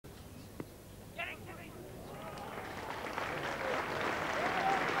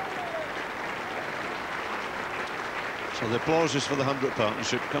So the applause is for the 100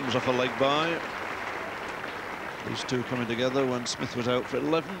 partnership. Comes off a leg by. These two coming together when Smith was out for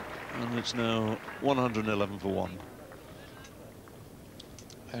 11, and it's now 111 for 1.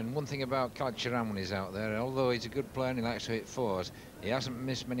 And one thing about Kallicharran when he's out there, although he's a good player and he likes to hit fours, he hasn't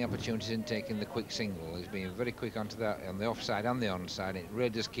missed many opportunities in taking the quick single. He's been very quick onto that on the offside and the onside. It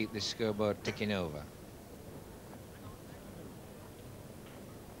really does keep this scoreboard ticking over.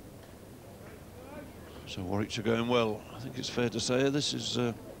 So Warwickshire going well. I think it's fair to say this is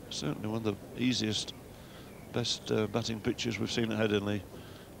certainly one of the easiest, best batting pitches we've seen at Headingley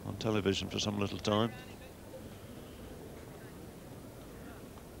on television for some little time.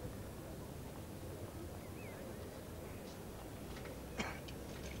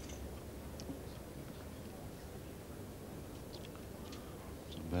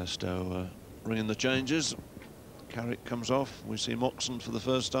 Bairstow ringing the changes. Carrick comes off. We see Moxon for the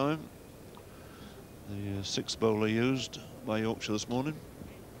first time. The sixth bowler used by Yorkshire this morning.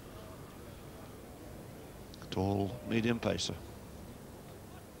 Tall, medium pacer.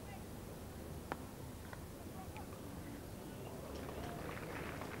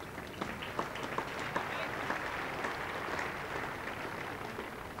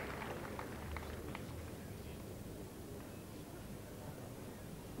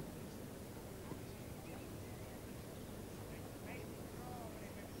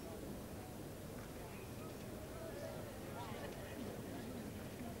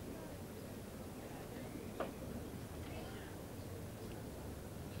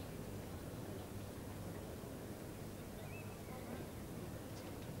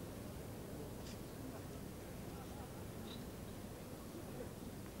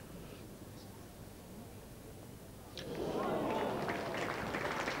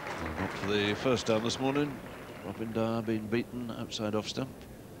 For the first down this morning, Dyer being beaten outside off stump.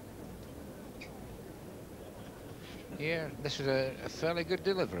 Yeah, this was a fairly good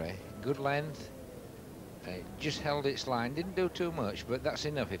delivery, good length. Just held its line, didn't do too much, but that's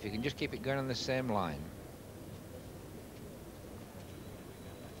enough if you can just keep it going on the same line.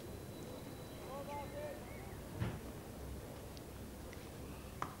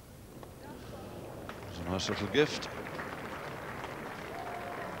 It's a nice little gift.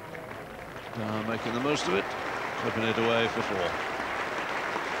 Making the most of it, flipping it away for 4.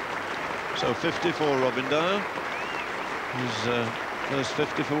 So 50 for Robin Dyer. His first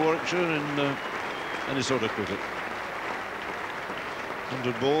 50 for Warwickshire in any sort of cricket.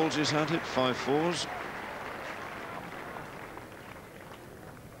 100 balls he's had it, 5 fours.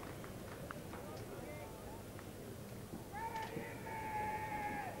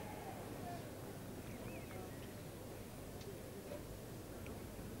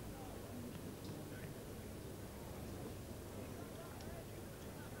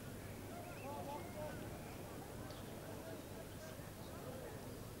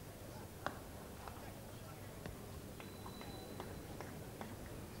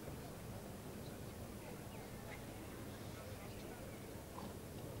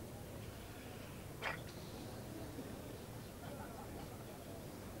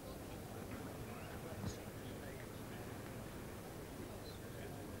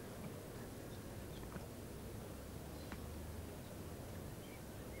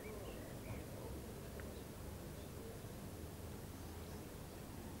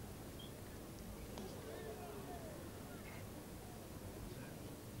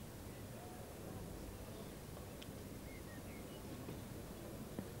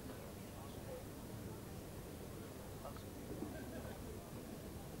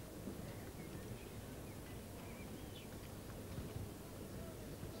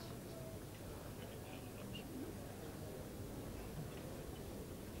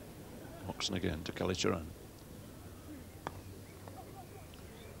 Again to Kallicharran.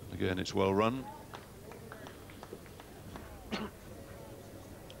 Again, it's well run.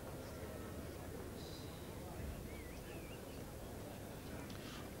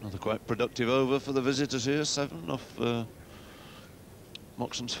 Another quite productive over for the visitors here. 7 off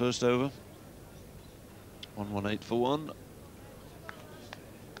Moxon's first over. 118 for 1.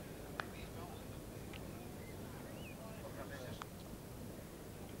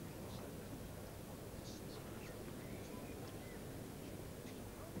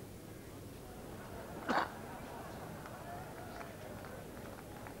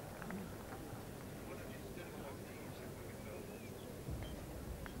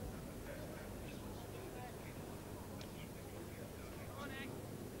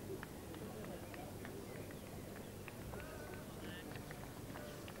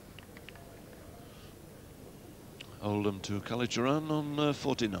 Oldham to Kallicharran on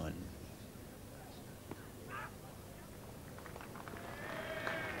 49.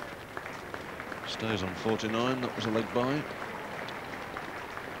 Stays on 49. That was a leg by.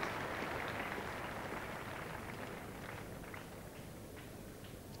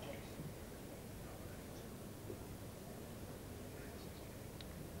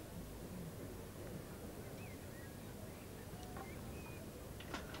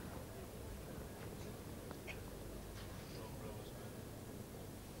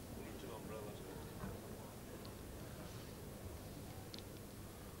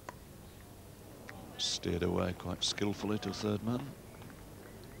 Steered away quite skillfully to third man.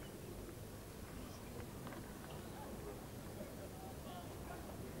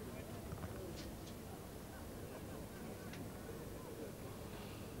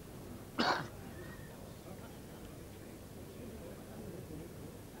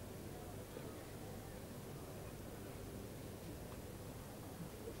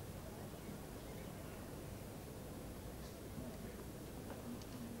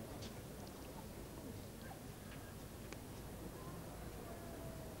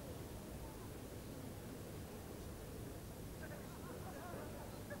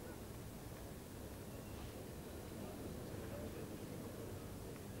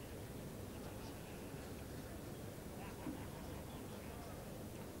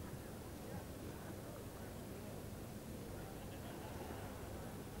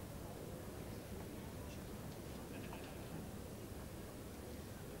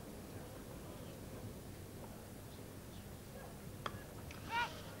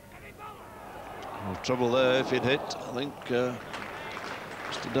 Well, trouble there if he'd hit. I think Mr.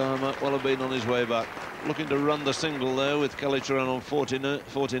 Dyer might well have been on his way back. Looking to run the single there with Kallicharran on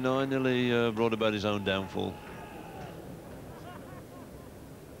 49, nearly brought about his own downfall.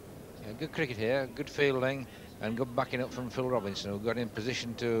 Yeah, good cricket here, good fielding, and good backing up from Phil Robinson, who got in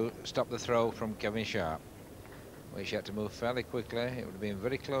position to stop the throw from Kevin Sharp, which had to move fairly quickly. It would have been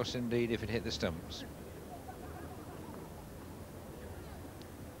very close indeed if it hit the stumps.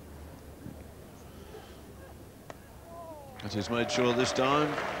 But he's made sure this time.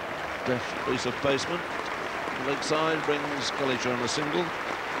 Deft piece of placement. Leg side brings Kallicharran a single,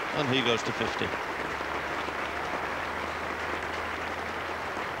 and he goes to 50.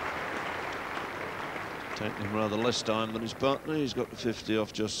 Taking him rather less time than his partner. He's got to 50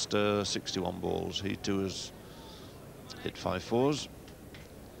 off just 61 balls. He too has hit 5 fours.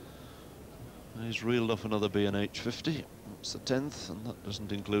 He's reeled off another B&H 50. That's the 10th, and that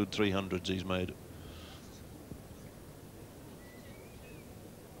doesn't include 300s he's made.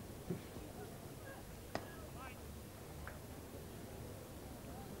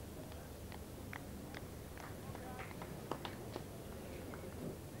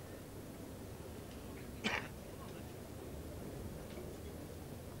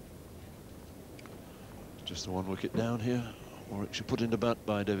 Just the 1 wicket down here. Warwickshire put into bat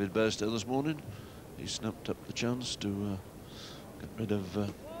by David Bairstow this morning. He snapped up the chance to get rid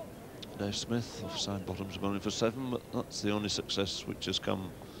of Dave Smith off side bottoms of only for 7, but that's the only success which has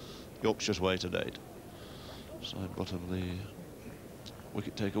come Yorkshire's way to date. Side bottom, the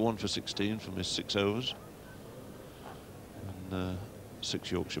wicket taker, 1 for 16 from his 6 overs. And 6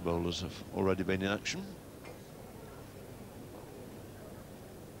 Yorkshire bowlers have already been in action.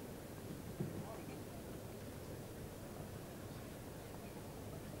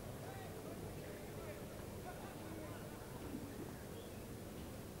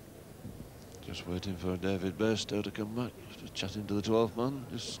 Just waiting for David Bairstow to come back after chatting to the 12th man.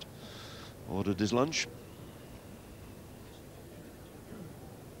 Just ordered his lunch.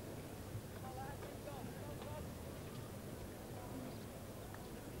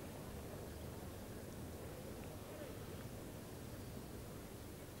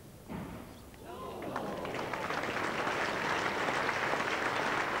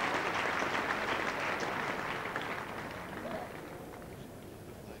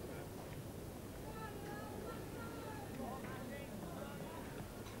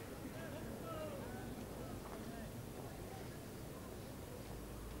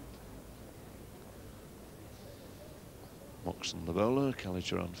 Moxon the bowler,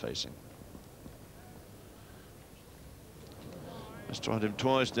 Kallicharran facing. He's tried him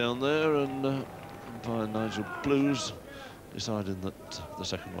twice down there, and umpire Nigel Blues deciding that the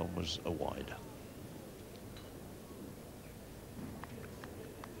second one was a wide.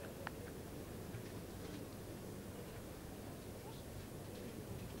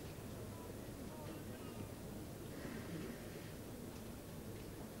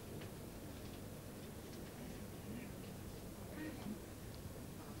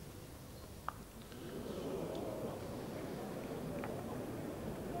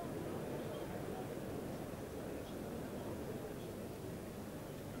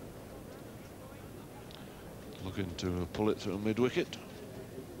 Looking to pull it through mid-wicket.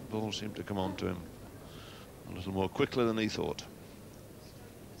 Ball seemed to come on to him a little more quickly than he thought.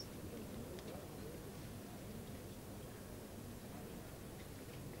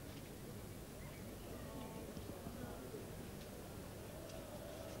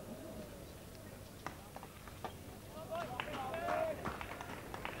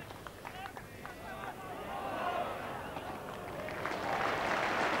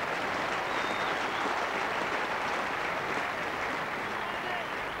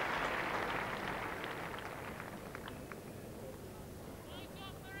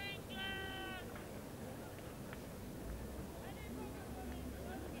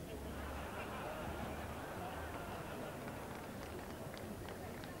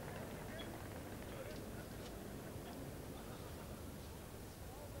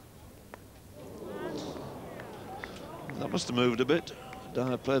 That must have moved a bit.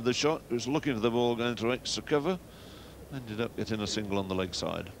 Dyer played the shot, was looking for the ball going to extra cover, ended up getting a single on the leg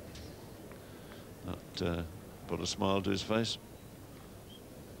side. That put a smile to his face.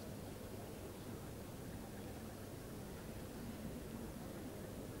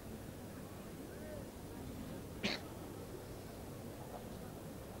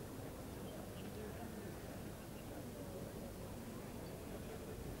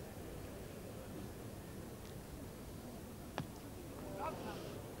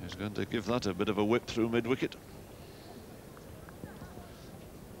 He's going to give that a bit of a whip through mid-wicket.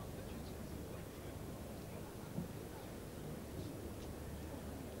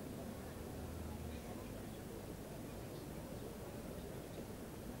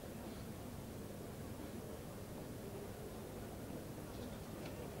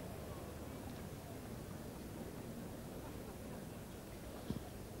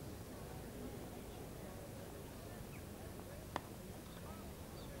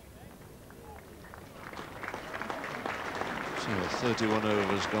 So 31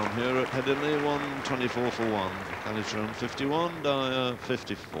 overs gone here at Headingley, 124 for 1. Kallicharran 51, Dyer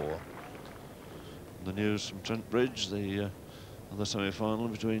 54. The news from Trent Bridge, the other semi-final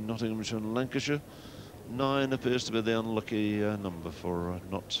between Nottinghamshire and Lancashire. 9 appears to be the unlucky number for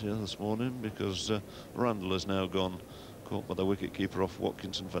Notts here this morning, because Randall has now gone, caught by the wicket-keeper off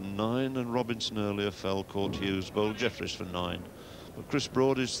Watkinson for 9, and Robinson earlier fell, caught Hughes, bowled Jeffries for 9. But Chris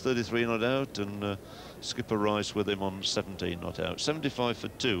Broad is 33 not out, and Skipper Rice with him on 17 not out. 75 for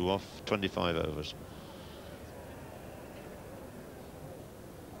 2 off 25 overs.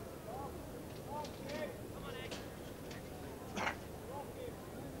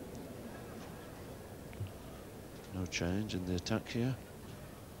 No change in the attack here.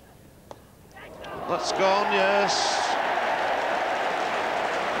 That's gone, yes.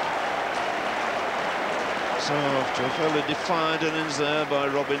 So after a fairly defiant innings there by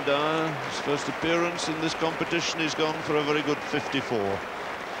Robin Dyer, his first appearance in this competition, he's gone for a very good 54.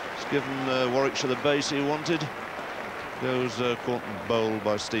 He's given Warwickshire the base he wanted. Goes caught and bowled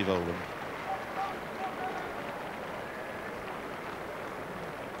by Steve Oldham.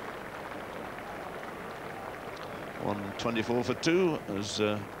 .124 for 2 as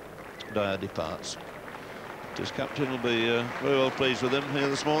Dyer departs. His captain will be very well pleased with him here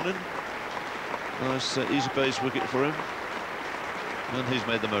this morning. Nice easy pace wicket for him, and he's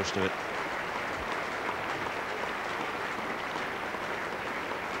made the most of it.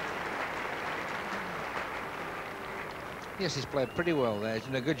 Yes, he's played pretty well there. He's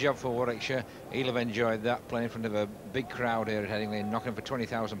done a good job for Warwickshire. He'll have enjoyed that, playing in front of a big crowd here at Headingley, knocking for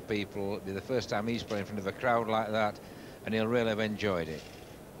 20,000 people. It'll be the first time he's playing in front of a crowd like that, and he'll really have enjoyed it.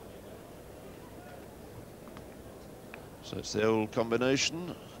 So it's the old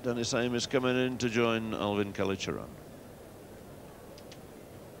combination. Dennis Amiss coming in to join Alvin Kallicharran.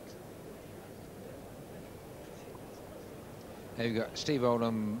 There you've got Steve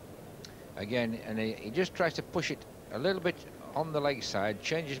Oldham again, and he just tries to push it a little bit on the leg side,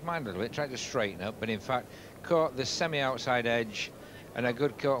 change his mind a little bit, try to straighten up, but in fact caught the semi-outside edge, and a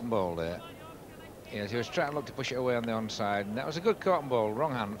good caught and ball there. Yes, he was trying to look to push it away on the onside, and that was a good caught and ball,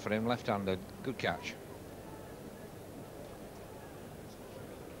 wrong hand for him, left-handed, good catch.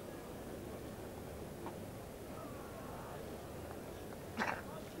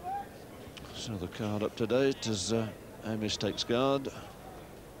 So the card up to date as Amiss takes guard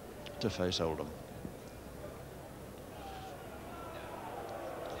to face Oldham.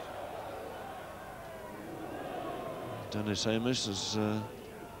 Dennis Amiss has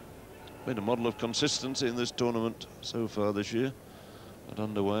been a model of consistency in this tournament so far this year. Got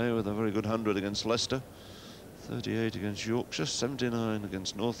underway with a very good 100 against Leicester, 38 against Yorkshire, 79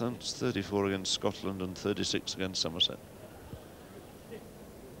 against Northants, 34 against Scotland and 36 against Somerset.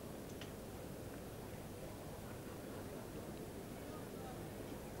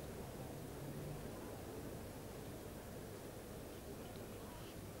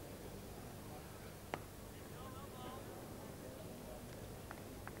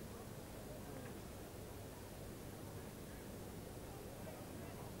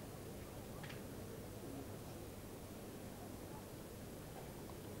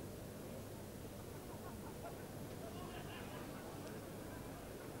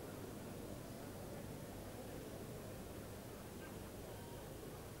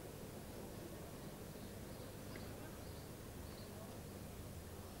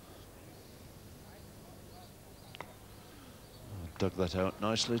 dug that out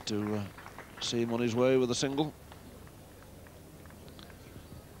nicely to see him on his way with a single.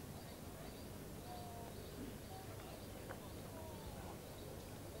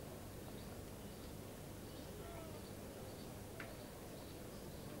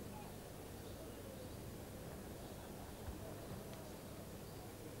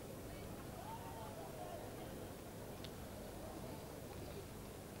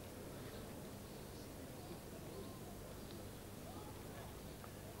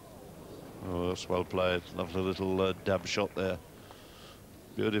 Oh, that's well played. Lovely little dab shot there.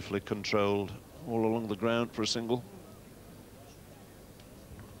 Beautifully controlled all along the ground for a single.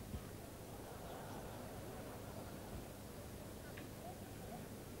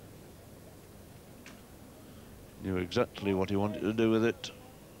 Knew exactly what he wanted to do with it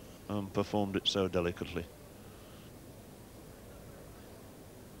and performed it so delicately.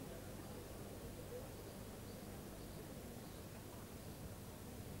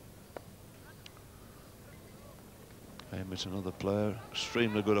 Amiss, another player,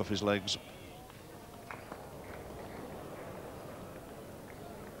 extremely good off his legs.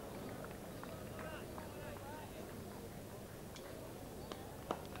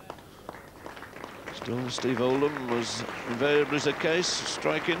 Still, Steve Oldham was invariably the case,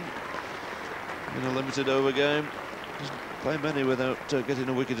 striking in a limited over game. Doesn't play many without getting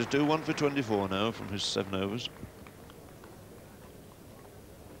a wicket or two. 1 for 24 now from his 7 overs.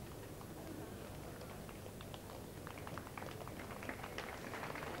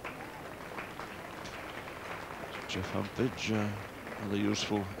 Jeff Humpage, another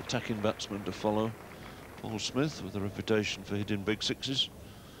useful attacking batsman to follow. Paul Smith with a reputation for hitting big sixes.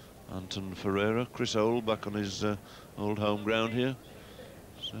 Anton Ferreira, Chris Old back on his old home ground here.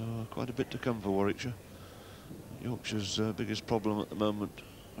 So quite a bit to come for Warwickshire. Yorkshire's biggest problem at the moment,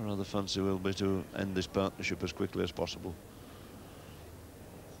 I rather fancy, will be to end this partnership as quickly as possible.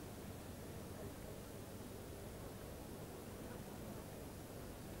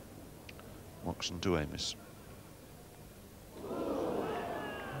 Moxon to Amiss.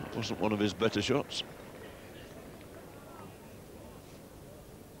 It wasn't one of his better shots.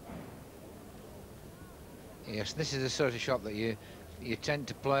 Yes, this is the sort of shot that you tend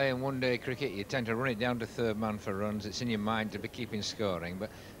to play in one-day cricket. You tend to run it down to third man for runs. It's in your mind to be keeping scoring, but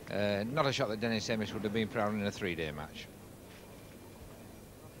not a shot that Dennis Amiss would have been proud of in a 3-day match.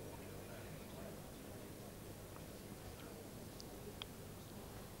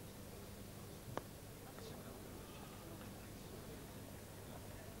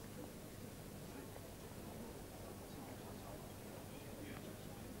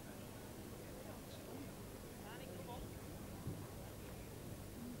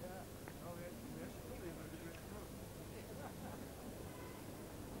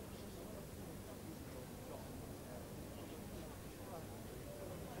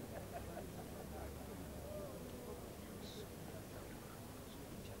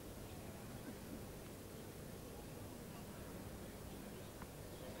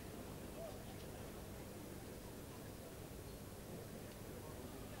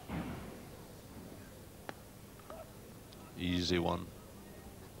 Easy one.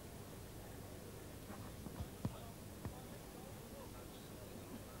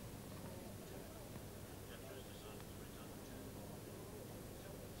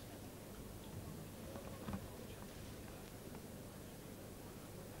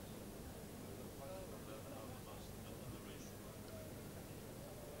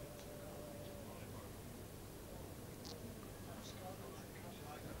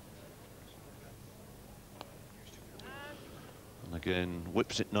 Again,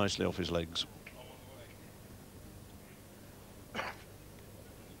 whips it nicely off his legs.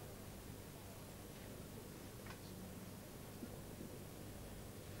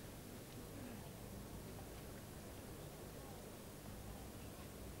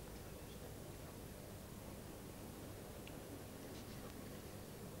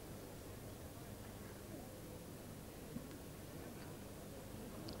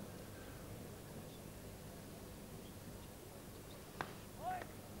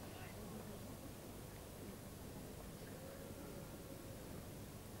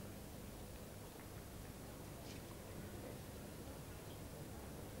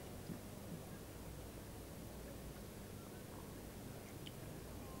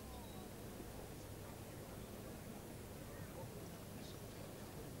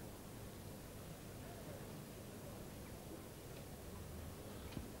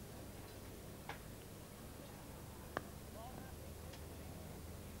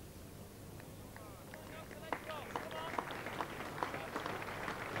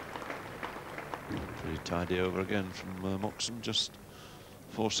 tidy over again from Moxon, just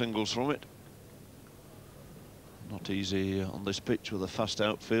 4 singles from it. Not easy on this pitch with a fast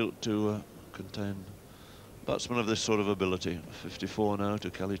outfield to contain batsmen of this sort of ability. 54 now to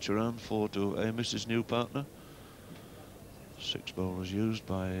Kallicharran, 4 to Amiss, his new partner. 6 bowlers used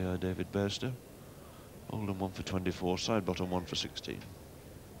by David Bairstow. Oldham 1 for 24, Sidebottom 1 for 16.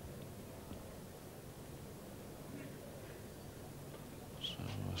 So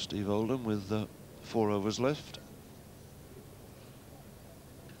Steve Oldham with 4 overs left.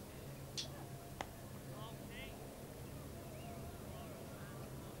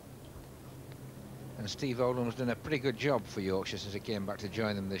 And Steve Oldham's done a pretty good job for Yorkshire since he came back to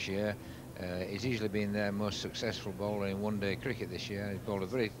join them this year. He's easily been their most successful bowler in one-day cricket this year. He's bowled a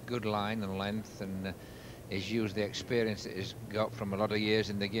very good line and length, and he's used the experience that he's got from a lot of years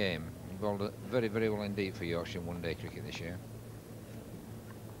in the game. He bowled it very, very well indeed for Yorkshire in one-day cricket this year.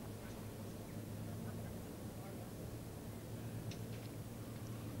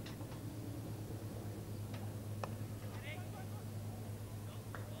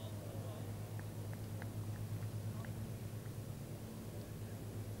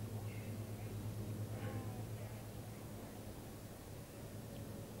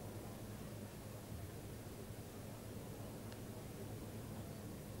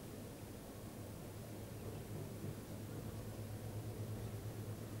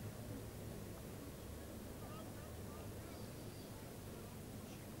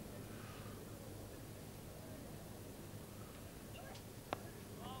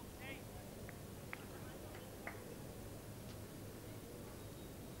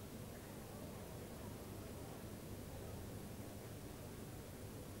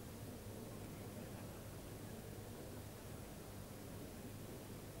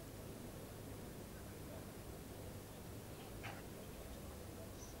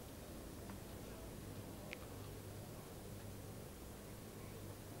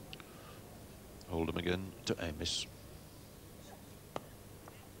 Oldham again to Amiss.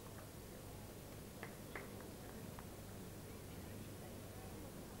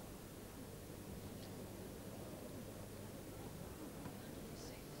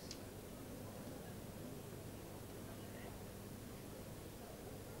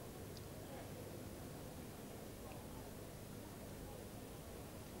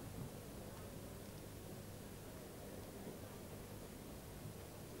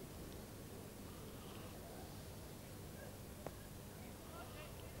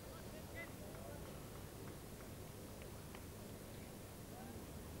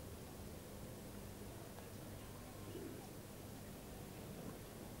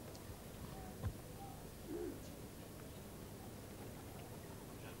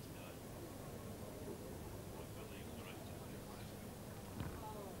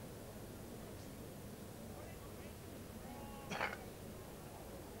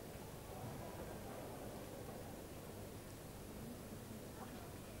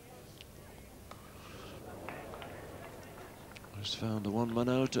 Just found the 1-man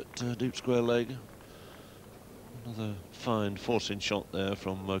out at deep square leg. Another fine forcing shot there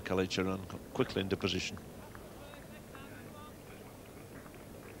from Kallicharran, quickly into position.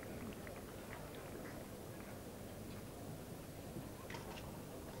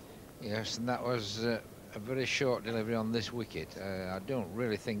 Yes, and that was a very short delivery on this wicket. I don't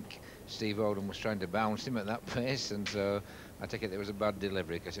really think Steve Oldham was trying to bounce him at that pace, and so I take it it was a bad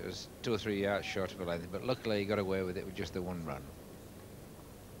delivery because it was 2 or 3 yards short of a length, but luckily he got away with it with just the 1 run.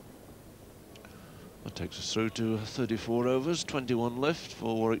 That takes us through to 34 overs, 21 left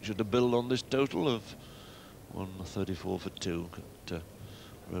for Warwickshire to build on this total of 134 for 2. Got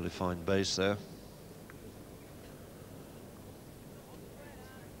really fine base there.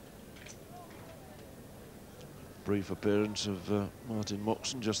 Brief appearance of Martin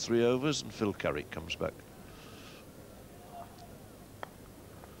Moxon, just 3 overs, and Phil Carrick comes back.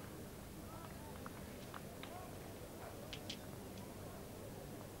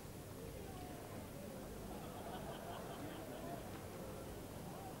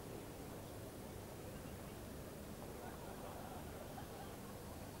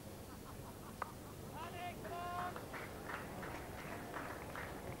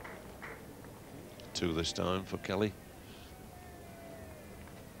 Two this time for Kelly.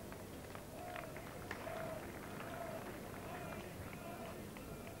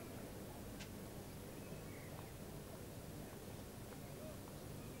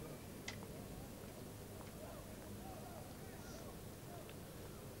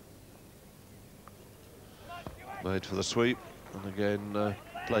 Made for the sweep, and again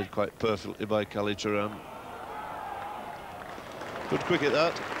played quite perfectly by Kallicharran. Good cricket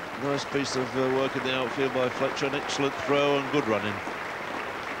that. Nice piece of work in the outfield by Fletcher, an excellent throw and good running.